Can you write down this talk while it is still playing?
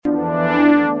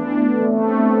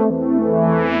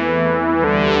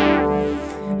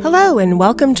Hello and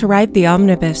welcome to Ride the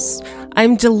Omnibus.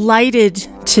 I'm delighted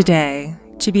today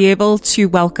to be able to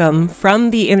welcome from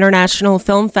the International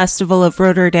Film Festival of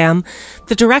Rotterdam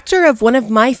the director of one of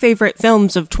my favorite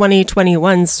films of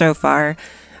 2021 so far,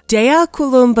 Dea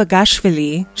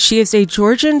Coulimbagashvili. She is a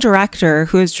Georgian director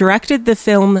who has directed the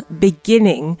film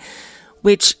Beginning,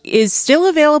 which is still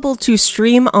available to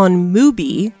stream on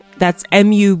Mubi. That's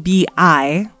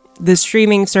M-U-B-I, the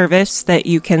streaming service that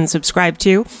you can subscribe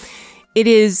to. It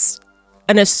is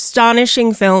an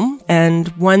astonishing film and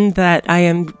one that I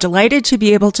am delighted to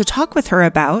be able to talk with her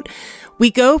about.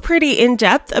 We go pretty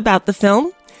in-depth about the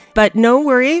film, but no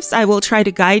worries, I will try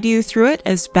to guide you through it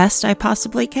as best I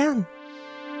possibly can.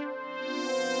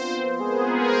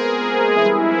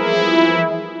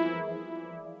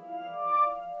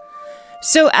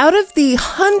 So out of the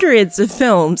hundreds of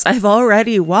films I've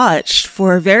already watched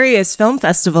for various film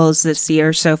festivals this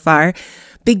year so far,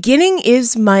 Beginning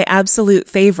is my absolute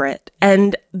favorite,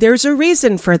 and there's a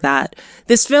reason for that.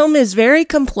 This film is very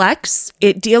complex.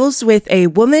 It deals with a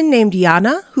woman named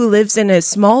Yana who lives in a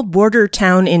small border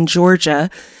town in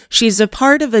Georgia. She's a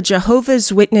part of a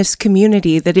Jehovah's Witness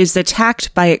community that is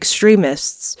attacked by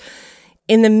extremists.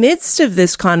 In the midst of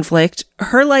this conflict,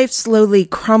 her life slowly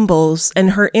crumbles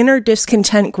and her inner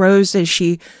discontent grows as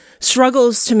she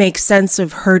struggles to make sense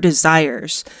of her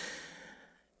desires.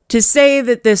 To say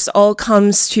that this all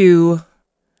comes to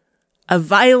a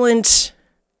violent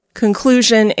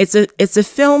conclusion, it's a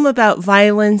film about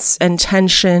violence and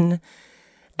tension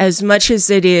as much as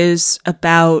it is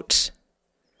about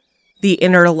the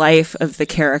inner life of the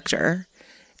character.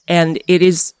 And it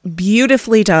is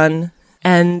beautifully done,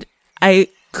 and I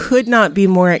could not be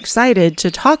more excited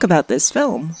to talk about this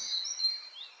film.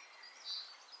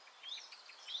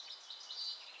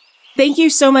 Thank you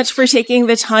so much for taking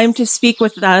the time to speak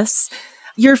with us.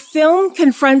 Your film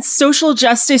confronts social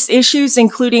justice issues,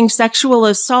 including sexual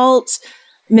assault,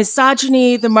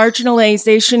 misogyny, the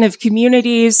marginalization of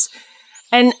communities.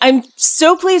 And I'm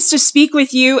so pleased to speak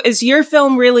with you as your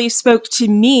film really spoke to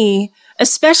me,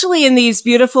 especially in these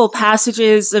beautiful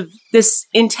passages of this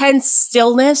intense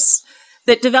stillness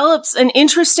that develops an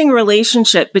interesting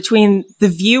relationship between the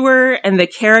viewer and the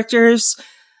characters.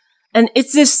 And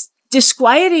it's this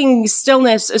disquieting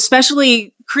stillness,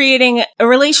 especially creating a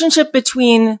relationship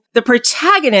between the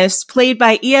protagonist, played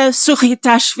by Iya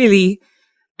Sukhitashvili,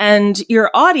 and your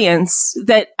audience,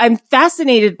 that I'm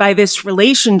fascinated by this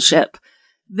relationship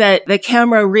that the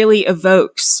camera really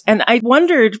evokes. And I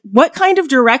wondered, what kind of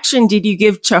direction did you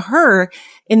give to her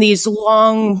in these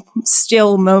long,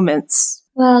 still moments?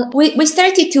 Well, we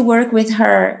started to work with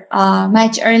her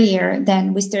much earlier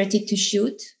than we started to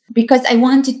shoot, because I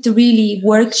wanted to really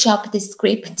workshop the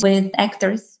script with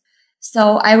actors.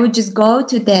 So I would just go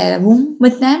to the room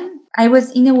with them. I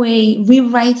was, in a way,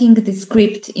 rewriting the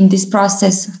script in this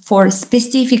process for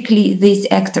specifically these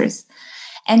actors.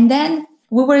 And then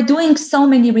we were doing so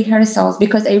many rehearsals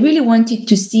because I really wanted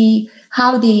to see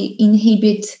how they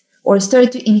inhibit or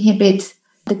start to inhibit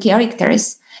the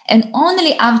characters. And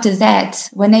only after that,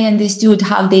 when I understood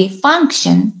how they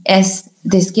function as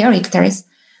these characters,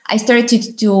 I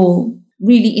started to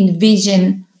really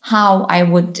envision how I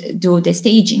would do the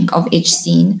staging of each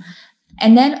scene.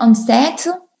 And then on set,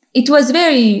 it was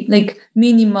very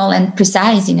minimal and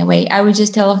precise in a way. I would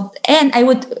just tell, and I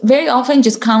would very often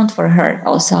just count for her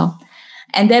also.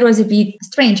 And that was a bit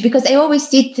strange because I always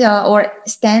sit or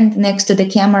stand next to the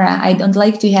camera. I don't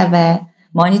like to have a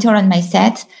monitor on my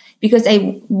set because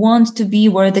I want to be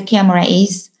where the camera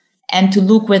is and to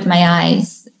look with my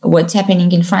eyes what's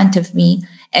happening in front of me.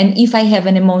 And if I have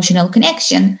an emotional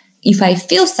connection, if I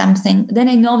feel something, then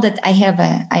I know that I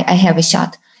have a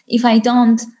shot. If I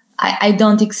don't, I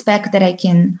don't expect that I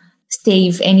can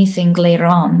save anything later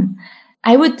on.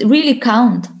 I would really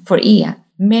count for Iya.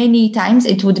 Many times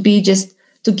it would be just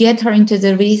to get her into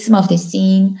the rhythm of the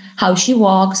scene, how she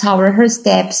walks, how are her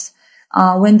steps,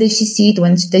 when does she sit,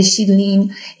 when does she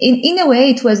lean. In a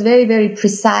way, it was very, very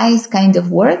precise kind of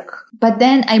work. But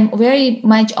then I'm very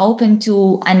much open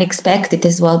to unexpected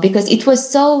as well, because it was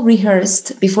so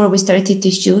rehearsed before we started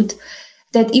to shoot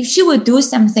that if she would do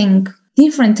something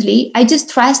differently, I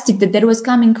just trusted that was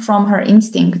coming from her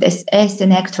instinct as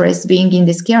an actress being in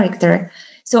this character.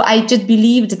 So I just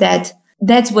believed that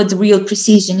that's what real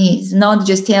precision is, not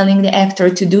just telling the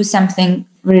actor to do something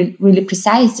really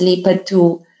precisely, but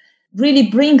to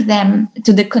really bring them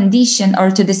to the condition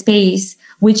or to the space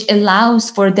which allows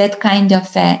for that kind of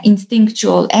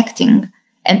instinctual acting.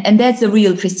 And that's the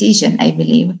real precision, I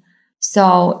believe.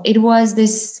 So it was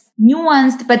this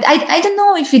nuanced, but I don't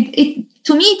know if it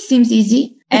to me, it seems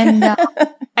easy. And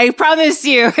I promise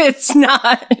you it's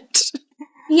not.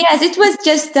 Yes, it was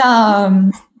just,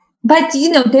 but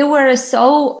they were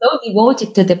so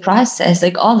devoted to the process,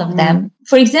 like all of them.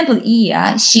 For example,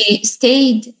 Iya, she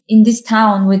stayed in this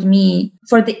town with me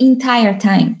for the entire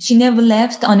time. She never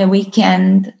left on a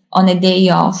weekend, on a day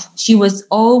off. She was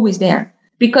always there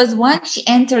because once she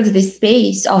entered the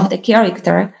space of the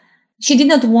character, she did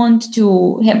not want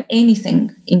to have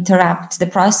anything interrupt the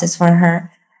process for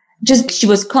her. Just she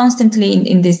was constantly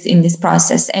in this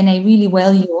process, and I really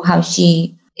value how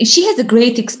she has a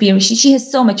great experience. She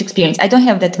has so much experience. I don't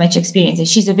have that much experience.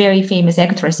 She's a very famous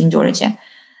actress in Georgia,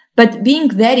 but being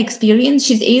that experienced,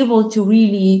 she's able to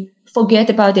really forget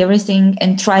about everything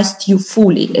and trust you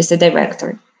fully as a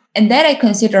director. And that I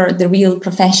consider the real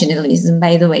professionalism,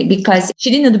 by the way, because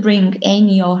she did not bring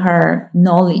any of her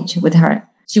knowledge with her.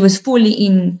 She was fully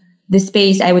in the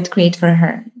space I would create for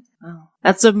her.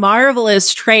 That's a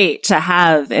marvelous trait to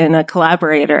have in a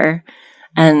collaborator.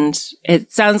 And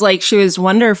it sounds like she was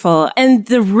wonderful. And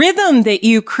the rhythm that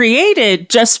you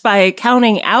created just by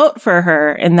accounting out for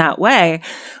her in that way,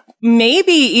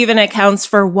 maybe even accounts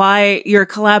for why your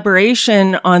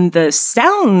collaboration on the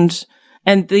sound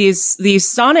and these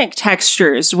sonic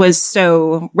textures was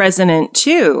so resonant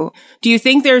too. Do you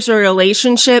think there's a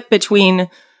relationship between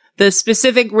the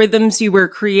specific rhythms you were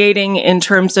creating in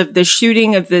terms of the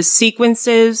shooting of the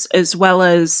sequences, as well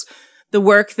as the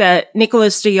work that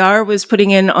Nicolas Dayar was putting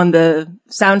in on the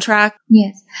soundtrack?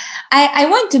 Yes. I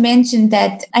want to mention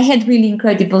that I had really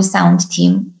incredible sound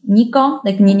team. Nicolas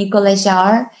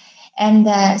Dayar, and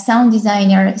sound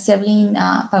designer Séverine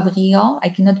Favrio. I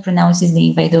cannot pronounce his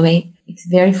name, by the way. It's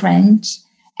very French.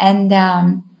 And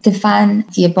Stéphane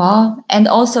Thiebaud, and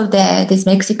also this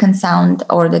Mexican sound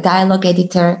or the dialogue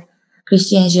editor,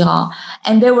 Christian Girard.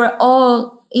 And they were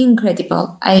all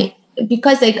incredible.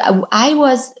 Because I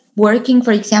was working,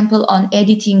 for example, on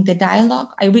editing the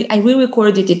dialogue. I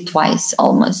re-recorded it twice,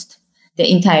 almost,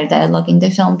 the entire dialogue in the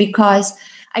film, because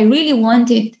I really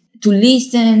wanted to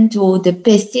listen to the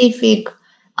specific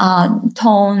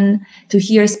tone, to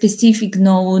hear specific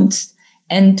notes,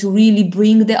 and to really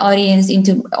bring the audience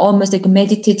into almost like a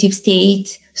meditative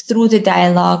state through the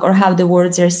dialogue or how the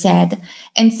words are said.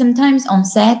 And sometimes on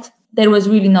set, that was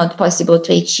really not possible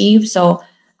to achieve. So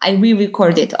I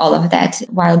re-recorded all of that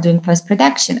while doing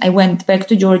post-production. I went back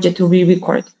to Georgia to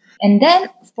re-record. And then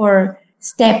for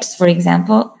steps, for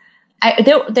example,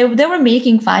 they were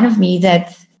making fun of me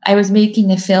that I was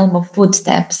making a film of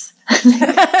footsteps.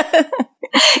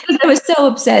 Because I was so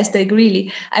obsessed,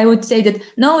 really. I would say that,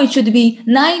 no, it should be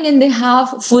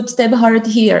 9.5 footstep heard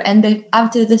here. And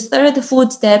after the third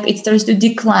footstep, it starts to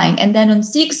decline. And then on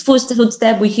 6th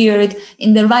footstep, we hear it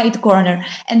in the right corner.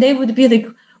 And they would be like,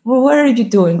 well, what are you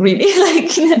doing, really?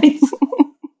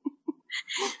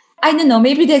 I don't know.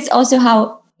 Maybe that's also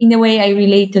how, in a way, I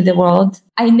relate to the world.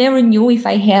 I never knew if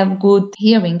I have good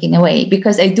hearing, in a way,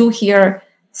 because I do hear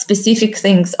specific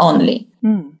things only.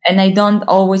 And I don't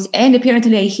always, and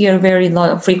apparently I hear very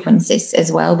lot of frequencies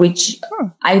as well, which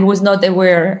I was not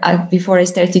aware of before I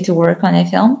started to work on a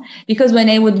film. Because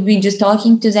when I would be just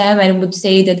talking to them, I would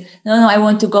say that, no, I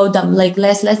want to go down like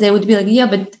less. They would be like, yeah,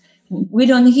 but we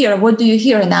don't hear. What do you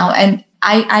hear now? And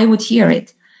I would hear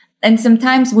it. And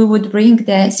sometimes we would bring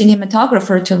the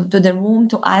cinematographer to the room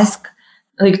to ask,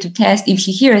 to test if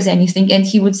he hears anything. And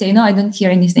he would say, no, I don't hear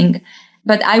anything.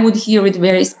 But I would hear it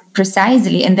very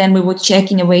precisely, and then we would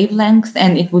check in a wavelength,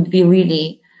 and it would be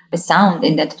really a sound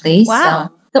in that place.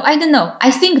 Wow. So I don't know. I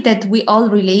think that we all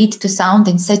relate to sound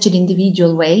in such an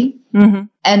individual way. Mm-hmm.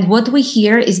 And what we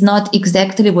hear is not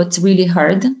exactly what's really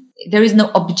heard. There is no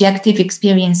objective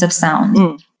experience of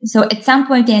sound. So at some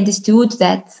point I understood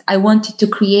that I wanted to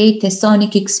create a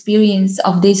sonic experience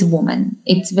of this woman.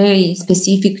 It's very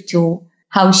specific to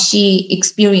how she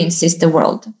experiences the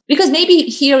world. Because maybe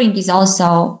hearing is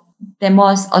also the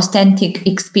most authentic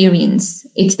experience.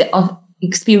 It's of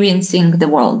experiencing the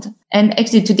world. And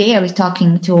actually today I was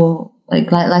talking to,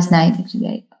 last night,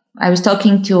 actually, I was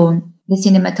talking to the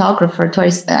cinematographer, to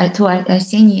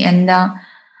Arseni, and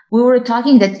we were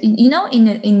talking that,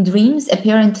 in dreams,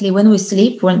 apparently when we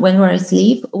sleep, when we're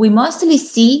asleep, we mostly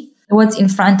see what's in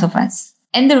front of us.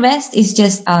 And the rest is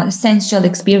just a sensual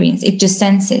experience. It just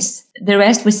senses. The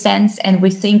rest we sense and we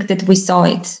think that we saw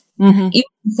it. Mm-hmm. If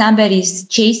somebody is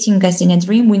chasing us in a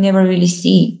dream, we never really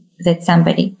see that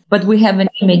somebody. But we have an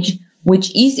image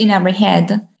which is in our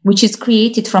head, which is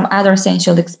created from other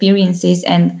sensual experiences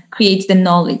and creates the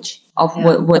knowledge of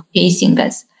what's chasing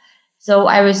us. So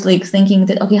I was thinking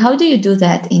that, okay, how do you do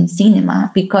that in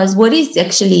cinema? Because what is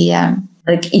actually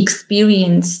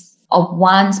experience of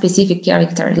one specific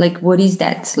character? What is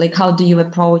that? How do you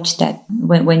approach that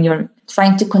when you're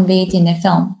trying to convey it in a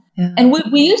film? Yeah. And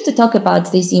we used to talk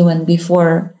about this even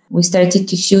before we started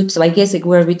to shoot. So I guess like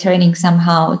we're returning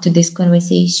somehow to this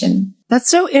conversation. That's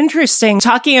so interesting.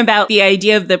 Talking about the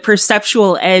idea of the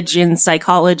perceptual edge in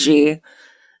psychology,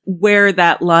 where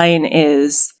that line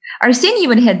is. Arsene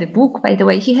even had the book, by the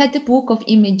way. He had the book of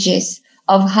images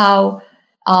of how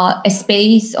a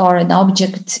space or an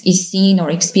object is seen or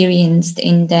experienced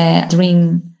in the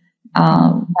dream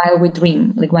while we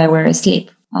dream, like while we're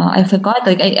asleep. I forgot,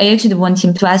 like I actually want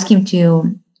him to ask him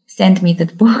to send me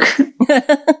that book.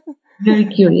 Very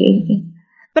curious.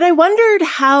 But I wondered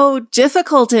how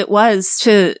difficult it was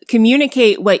to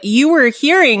communicate what you were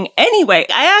hearing anyway.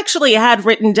 I actually had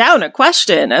written down a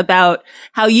question about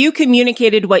how you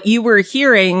communicated what you were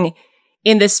hearing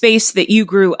in the space that you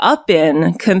grew up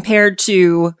in compared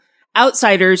to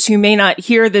outsiders who may not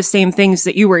hear the same things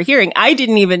that you were hearing. I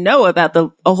didn't even know about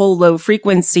a whole low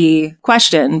frequency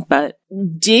question, but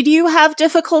did you have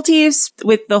difficulties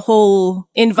with the whole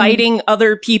inviting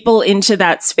other people into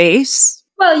that space?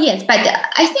 Well, yes, but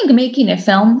I think making a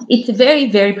film, it's a very,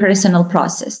 very personal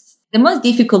process. The most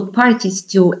difficult part is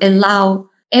to allow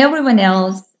everyone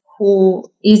else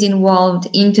who is involved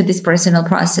into this personal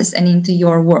process and into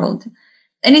your world.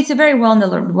 And it's a very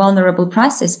vulnerable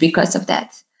process because of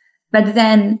that. But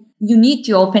then you need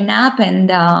to open up and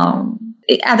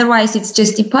otherwise it's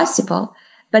just impossible.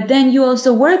 But then you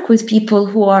also work with people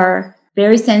who are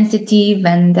very sensitive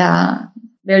and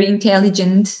very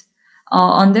intelligent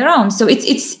on their own. So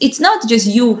it's not just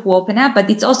you who open up, but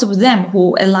it's also them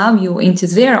who allow you into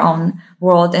their own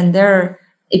world and their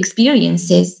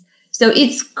experiences. So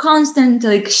it's constant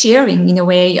like sharing in a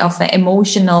way of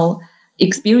emotional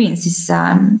experiences.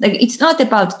 Like it's not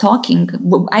about talking.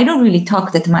 I don't really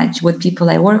talk that much with people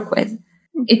I work with.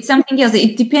 It's something else.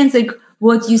 It depends like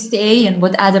what you say and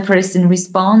what other person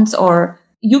responds, or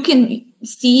you can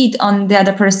see it on the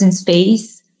other person's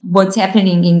face, what's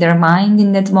happening in their mind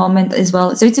in that moment as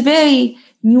well. So it's a very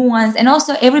nuanced, and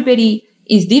also everybody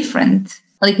is different.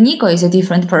 Like Nico is a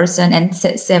different person, and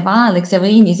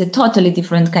Severin is a totally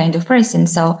different kind of person.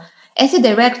 So as a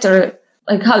director,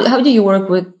 like how do you work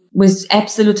with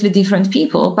absolutely different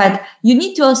people? But you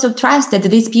need to also trust that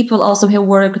these people also have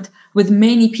worked with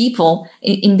many people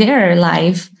in their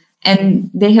life, and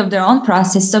they have their own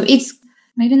process. So it's,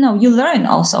 I don't know, you learn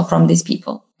also from these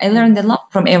people. I learned a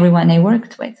lot from everyone I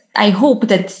worked with. I hope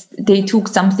that they took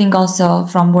something also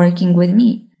from working with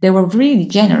me. They were really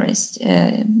generous,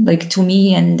 like to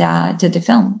me and to the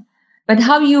film. But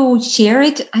how you share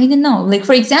it, I don't know. Like,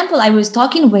 for example, I was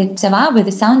talking with Seva, with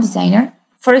the sound designer.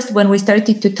 First, when we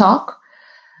started to talk,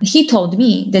 he told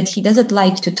me that he doesn't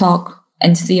like to talk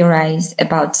and theorize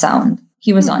about sound.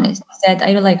 He was honest. He said,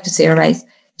 I don't like to theorize.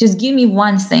 Just give me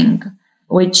one thing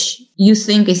which you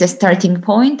think is a starting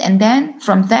point, and then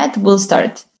from that we'll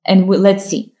start and let's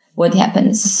see what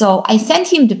happens. So I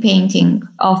sent him the painting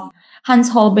of Hans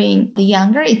Holbein the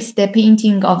Younger. It's the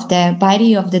painting of the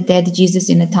body of the dead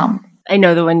Jesus in a tomb. I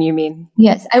know the one you mean.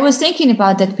 Yes, I was thinking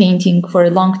about that painting for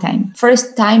a long time.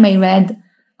 First time I read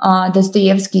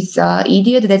Dostoevsky's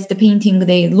Idiot, that's the painting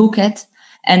they look at,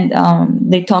 and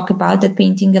they talk about that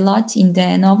painting a lot in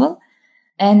the novel.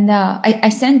 And I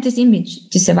sent this image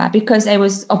to Seva because I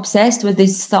was obsessed with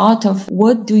this thought of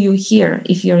what do you hear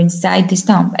if you're inside this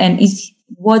tomb? And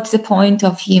what's the point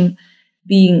of him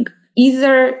being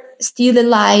either still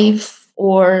alive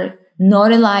or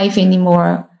not alive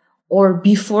anymore, or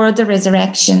before the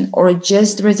resurrection, or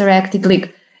just resurrected?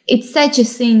 Like, it's such a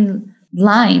thin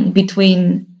line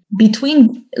between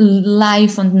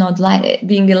life and not life,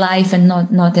 being alive and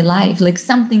not alive. Like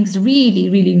something's really,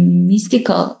 really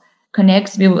mystical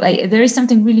connects me. There is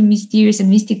something really mysterious and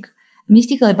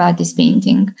mystical about this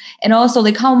painting. And also,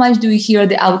 like, how much do you hear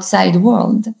the outside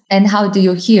world and how do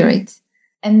you hear it?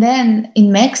 And then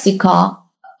in Mexico,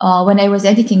 when I was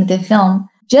editing the film,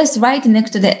 just right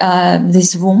next to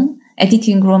this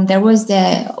editing room, there was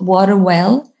the water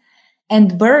well,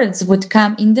 and birds would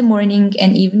come in the morning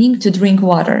and evening to drink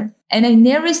water. And I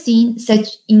never seen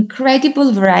such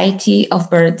incredible variety of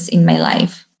birds in my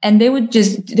life. And they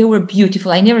were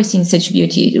beautiful. I never seen such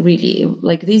beauty, really.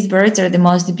 Like, these birds are the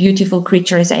most beautiful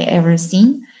creatures I ever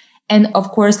seen. And of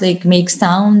course, like, make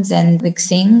sounds and like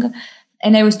sing.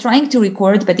 And I was trying to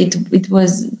record, but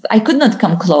I could not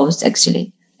come close,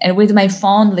 actually. And with my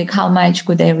phone, like, how much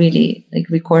could I really like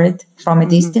record from a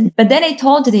distance? But then I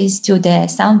told this to the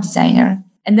sound designer,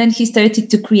 and then he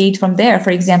started to create from there. For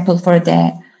example, for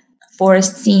the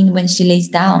forest scene when she lays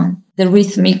down, the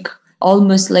rhythmic,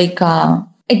 almost like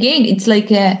again, it's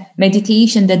like a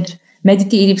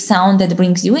meditative sound that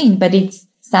brings you in, but it's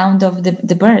sound of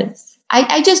the birds.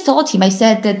 I just told him, I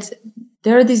said that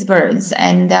there are these birds,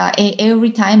 and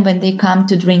every time when they come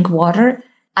to drink water,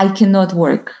 I cannot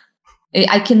work.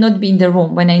 I cannot be in the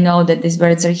room when I know that these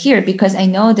birds are here, because I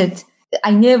know that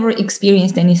I never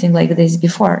experienced anything like this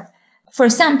before. For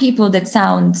some people, that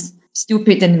sounds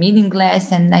stupid and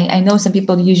meaningless. And I know some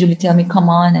people usually tell me, come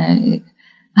on,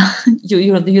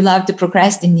 you love to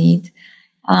procrastinate.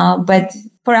 But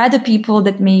for other people,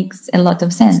 that makes a lot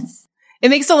of sense. It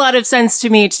makes a lot of sense to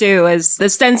me too, as the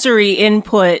sensory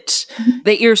input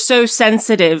that you're so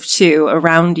sensitive to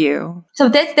around you. So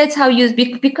that's how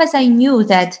because I knew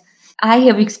that I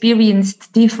have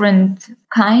experienced different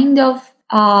kind of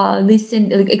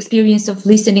experience of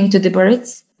listening to the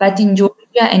birds, but in Georgia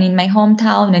and in my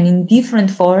hometown and in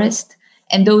different forests,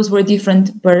 and those were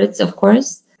different birds, of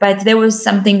course. But there was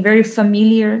something very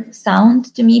familiar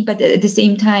sound to me, but at the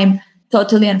same time,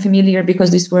 totally unfamiliar because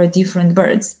these were different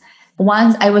birds.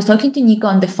 Once I was talking to Nico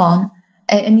on the phone,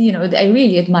 and I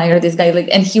really admire this guy.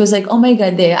 And he was like, "Oh my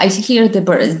God, I hear the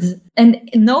birds," and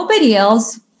nobody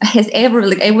else has ever.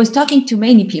 I was talking to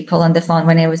many people on the phone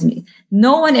when I was meeting.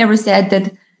 No one ever said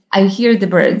that I hear the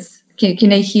birds.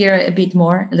 Can I hear a bit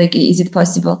more? Is it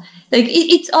possible?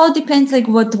 It all depends,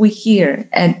 what we hear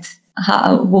and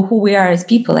who we are as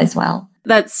people as well.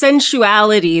 That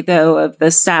sensuality, though, of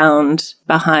the sound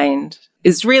behind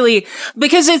is really,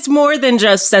 because it's more than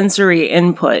just sensory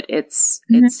input. It's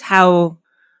how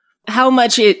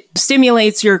much it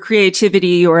stimulates your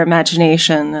creativity, your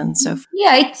imagination, and so forth.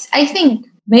 Yeah, I think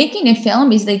making a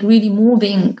film is really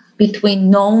moving between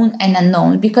known and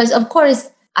unknown, because of course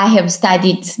I have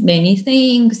studied many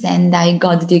things and I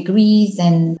got degrees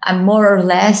and I'm more or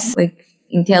less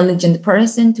intelligent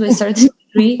person to a certain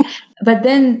degree, but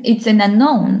then it's an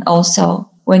unknown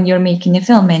also when you're making a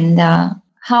film, and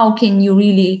how can you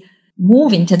really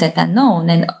move into that unknown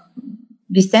and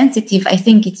be sensitive? I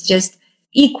think it's just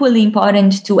equally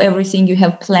important to everything you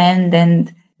have planned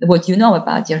and what you know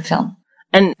about your film.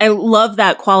 And I love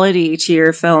that quality to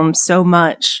your film so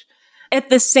much. At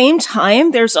the same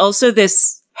time, there's also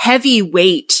this heavy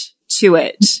weight to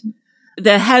it.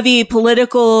 The heavy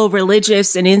political,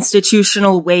 religious, and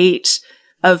institutional weight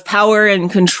of power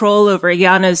and control over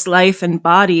Jana's life and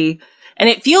body. And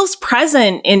it feels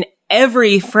present in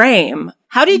every frame.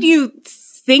 How did you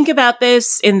think about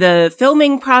this in the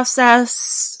filming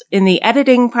process, in the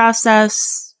editing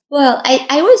process? Well,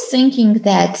 I was thinking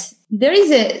that there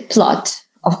is a plot,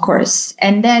 of course,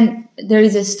 and then there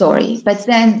is a story. But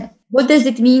then what does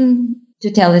it mean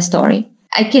to tell a story?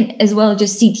 I can as well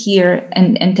just sit here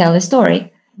and tell a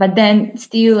story. But then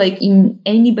still, in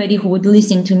anybody who would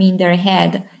listen to me in their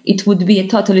head, it would be a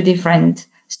totally different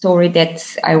story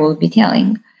that I will be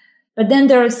telling. But then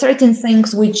there are certain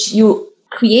things which you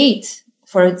create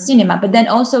for cinema, but then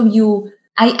also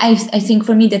I think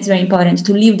for me that's very important,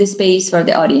 to leave the space for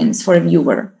the audience, for a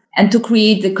viewer, and to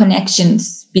create the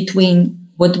connections between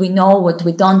what we know, what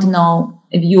we don't know,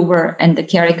 a viewer and the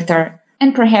character,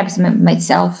 and perhaps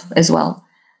myself as well.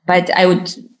 But I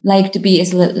would like to be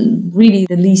as really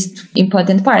the least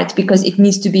important part, because it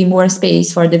needs to be more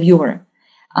space for the viewer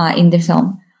in the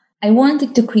film. I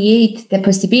wanted to create the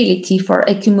possibility for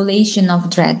accumulation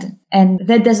of dread. And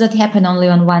that does not happen only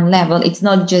on one level. It's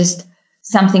not just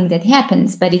something that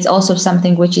happens, but it's also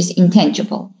something which is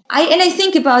intangible. I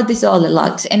think about this all a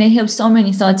lot, and I have so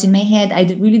many thoughts in my head. I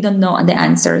really don't know the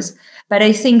answers, but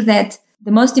I think that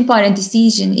the most important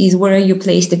decision is where you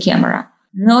place the camera,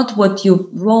 not what you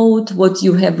wrote, what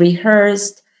you have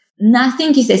rehearsed.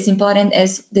 Nothing is as important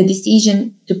as the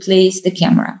decision to place the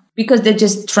camera, because that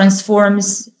just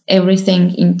transforms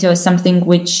everything into something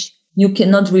which you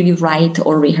cannot really write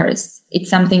or rehearse. It's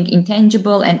something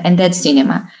intangible, and that's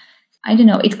cinema. I don't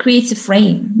know, it creates a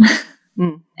frame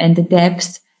and the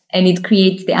depth, and it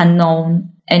creates the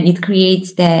unknown, and it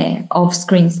creates the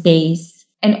off-screen space.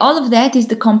 And all of that is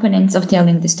the components of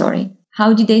telling the story.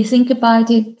 How did they think about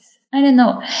it? I don't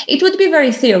know. It would be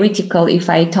very theoretical if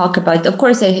I talk about it. Of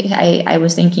course, I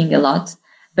was thinking a lot,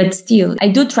 but still, I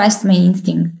do trust my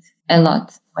instinct a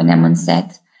lot when I'm on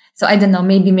set. So I don't know,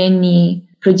 maybe many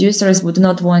producers would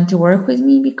not want to work with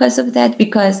me because of that,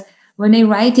 because when I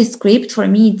write a script, for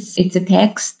me, it's a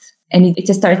text and it's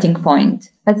a starting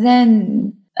point. But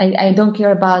then I don't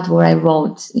care about where I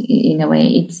wrote in a way.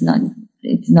 It's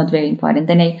not very important.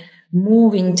 Then I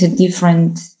move into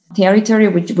different territory,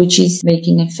 which is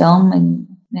making a film, and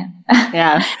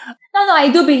yeah. No, I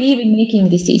do believe in making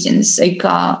decisions.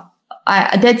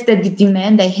 That's the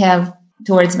demand I have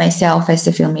towards myself as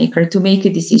a filmmaker, to make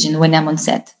a decision when I'm on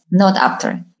set, not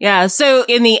after. Yeah. So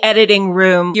in the editing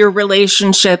room, your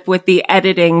relationship with the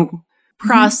editing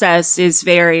process is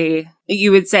very,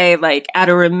 you would say, at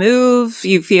a remove.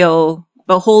 You feel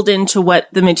beholden to what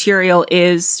the material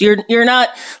is. You're not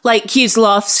like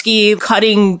Kieslowski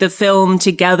cutting the film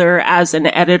together as an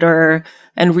editor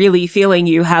and really feeling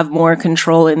you have more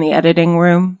control in the editing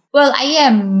room. Well, I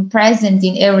am present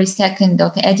in every second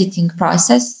of the editing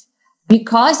process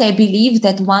because I believe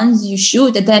that once you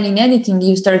shoot, then in anything,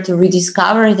 you start to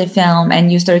rediscover the film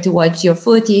and you start to watch your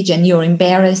footage and you're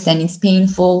embarrassed and it's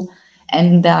painful.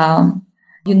 And,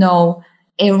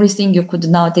 everything you could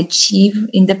not achieve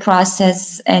in the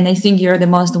process. And I think you're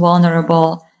the most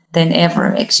vulnerable than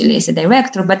ever, actually, as a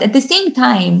director. But at the same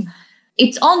time,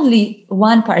 it's only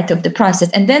one part of the process.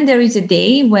 And then there is a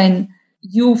day when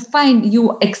you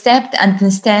accept,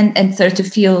 understand, and start to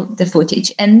feel the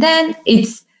footage. And then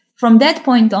it's from that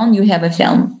point on, you have a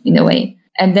film in a way.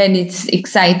 And then it's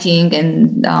exciting.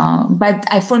 And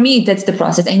for me, that's the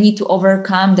process. I need to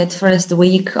overcome that first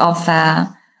week of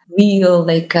real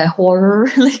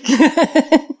horror.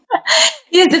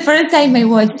 Yes, the first time I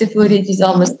watched the footage is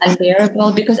almost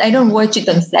unbearable because I don't watch it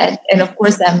on set. And of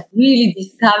course, I'm really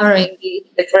discovering it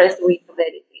the first week of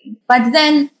editing. But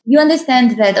then you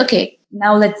understand that, okay,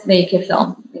 now let's make a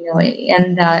film in a way.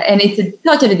 And it's a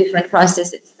totally different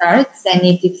process. It starts and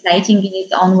it's exciting in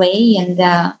its own way.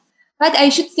 But I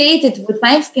should say that with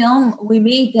my film, we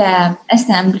made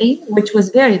assembly, which was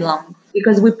very long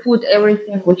because we put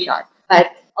everything we shot.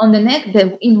 But on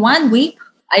in 1 week,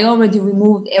 I already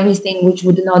removed everything which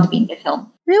would not be in the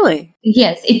film. Really?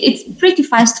 Yes, it's pretty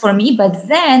fast for me, but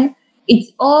then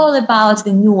it's all about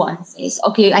the nuances.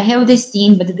 Okay, I have this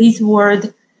scene, but this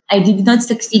word, I did not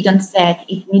succeed on set.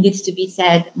 It needed to be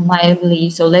said mildly,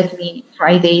 so let me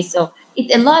try this. So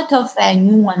it's a lot of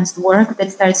nuanced work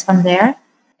that starts from there.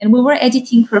 And we were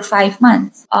editing for 5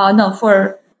 months.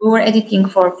 We were editing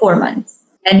for 4 months.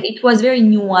 And it was very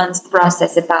nuanced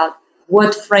process about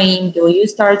what frame do you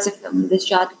start the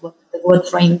shot? What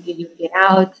frame do you get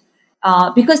out?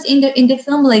 Because in the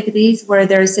film like this, where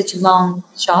there are such long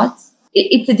shots,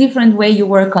 it's a different way you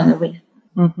work on the riff.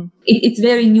 Mm-hmm. It's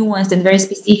very nuanced and very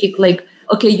specific. Like,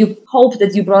 okay, you hope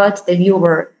that you brought the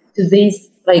viewer to this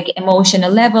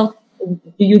emotional level.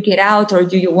 Do you get out or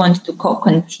do you want to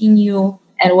continue?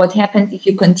 And what happens if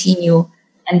you continue?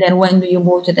 And then when do you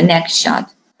move to the next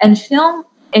shot? And film,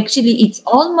 actually, it's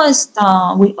almost,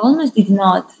 we almost did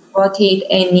not rotate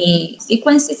any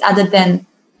sequences other than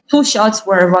 2 shots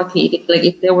were rotated. Like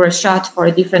if they were shot for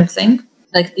a different thing,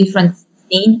 like different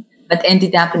scene, but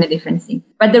ended up in a different scene.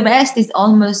 But the rest is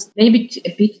almost maybe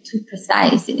a bit too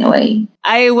precise in a way.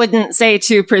 I wouldn't say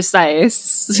too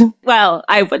precise. Well,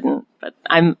 I wouldn't, but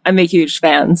I'm a huge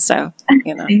fan. So,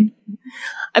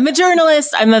 I'm a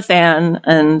journalist, I'm a fan,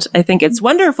 and I think it's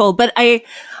wonderful. But I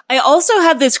also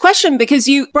have this question because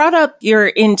you brought up your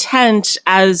intent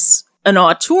as an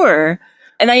auteur.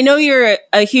 And I know you're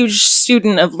a huge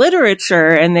student of literature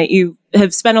and that you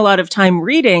have spent a lot of time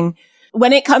reading.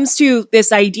 When it comes to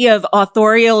this idea of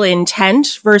authorial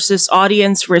intent versus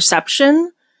audience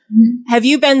reception, have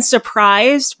you been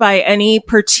surprised by any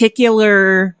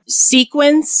particular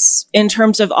sequence in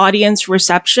terms of audience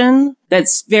reception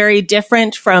that's very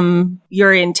different from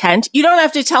your intent? You don't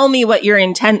have to tell me what your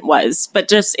intent was, but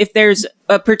just if there's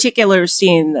a particular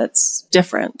scene that's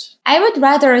different. I would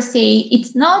rather say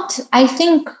it's not, I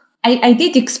think I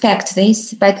did expect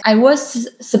this, but I was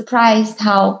surprised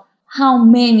how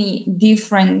many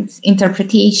different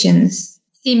interpretations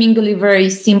seemingly very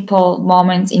simple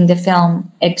moments in the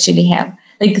film actually have.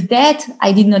 Like that,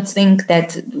 I did not think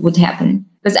that would happen.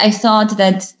 Because I thought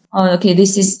that,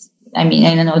 this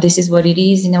is what it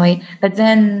is in a way. But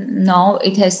then, no,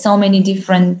 it has so many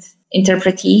different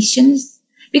interpretations.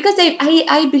 Because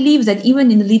I believe that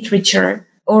even in literature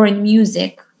or in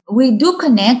music, we do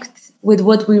connect with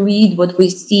what we read, what we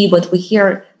see, what we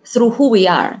hear through who we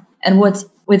are and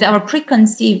with our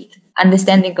preconceived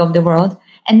understanding of the world.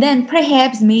 And then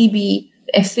perhaps maybe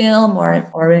a film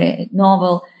or a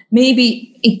novel,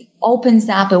 maybe it opens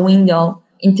up a window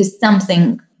into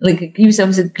something, like it gives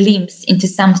us a glimpse into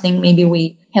something maybe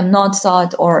we have not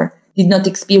thought or did not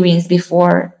experience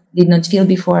before, did not feel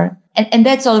before. And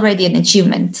that's already an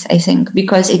achievement, I think,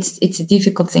 because it's a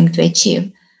difficult thing to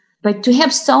achieve. But to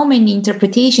have so many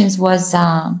interpretations was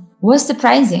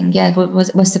surprising. Yeah, it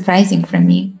was surprising for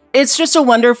me. It's just a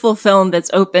wonderful film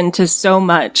that's open to so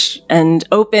much and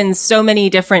opens so many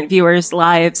different viewers'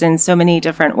 lives in so many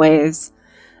different ways.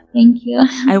 Thank you.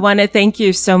 I want to thank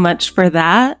you so much for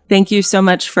that. Thank you so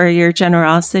much for your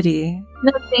generosity.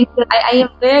 No, thank you. I am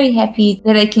very happy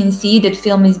that I can see that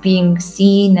film is being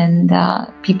seen and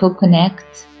people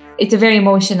connect. It's a very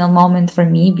emotional moment for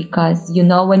me because,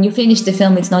 when you finish the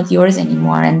film, it's not yours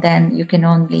anymore. And then you can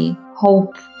only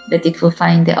hope that it will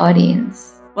find the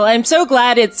audience. Well, I'm so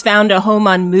glad it's found a home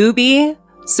on Mubi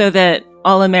so that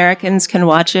all Americans can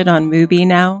watch it on Mubi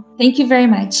now. Thank you very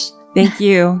much. Thank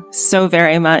you so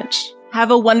very much. Have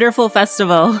a wonderful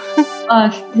festival.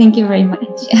 Oh, thank you very much.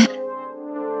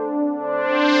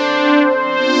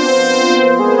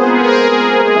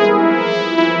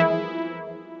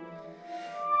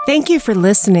 Thank you for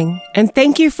listening, and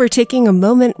thank you for taking a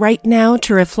moment right now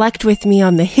to reflect with me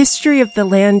on the history of the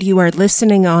land you are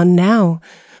listening on now.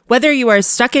 Whether you are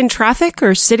stuck in traffic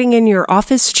or sitting in your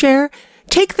office chair,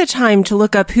 take the time to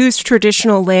look up whose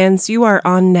traditional lands you are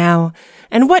on now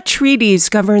and what treaties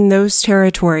govern those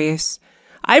territories.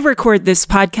 I record this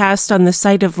podcast on the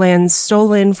site of lands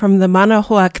stolen from the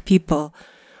Manahoac people.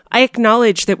 I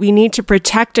acknowledge that we need to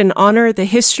protect and honor the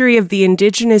history of the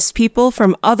indigenous people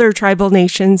from other tribal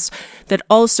nations that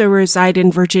also reside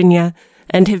in Virginia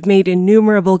and have made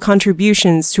innumerable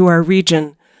contributions to our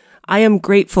region. I am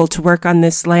grateful to work on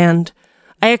this land.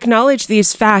 I acknowledge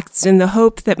these facts in the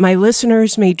hope that my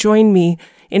listeners may join me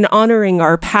in honoring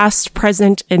our past,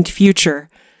 present, and future.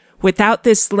 Without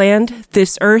this land,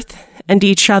 this earth, and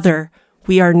each other,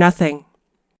 we are nothing.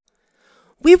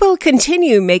 We will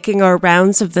continue making our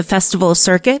rounds of the festival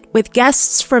circuit with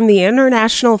guests from the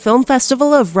International Film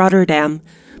Festival of Rotterdam.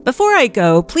 Before I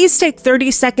go, please take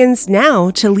 30 seconds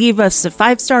now to leave us a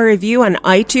 5-star review on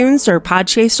iTunes or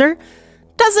Podchaser.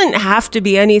 Doesn't have to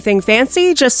be anything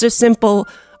fancy, just a simple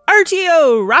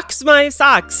RTO rocks my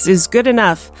socks is good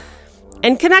enough.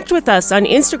 And connect with us on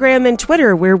Instagram and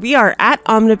Twitter, where we are at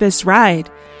Omnibus Ride.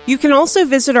 You can also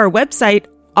visit our website,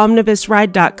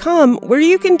 omnibusride.com, where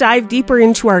you can dive deeper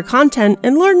into our content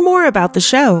and learn more about the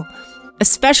show. A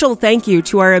special thank you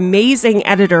to our amazing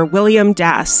editor, William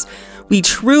Dass. We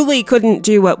truly couldn't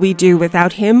do what we do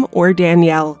without him or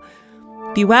Danielle.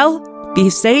 Be well,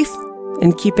 be safe,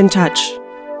 and keep in touch.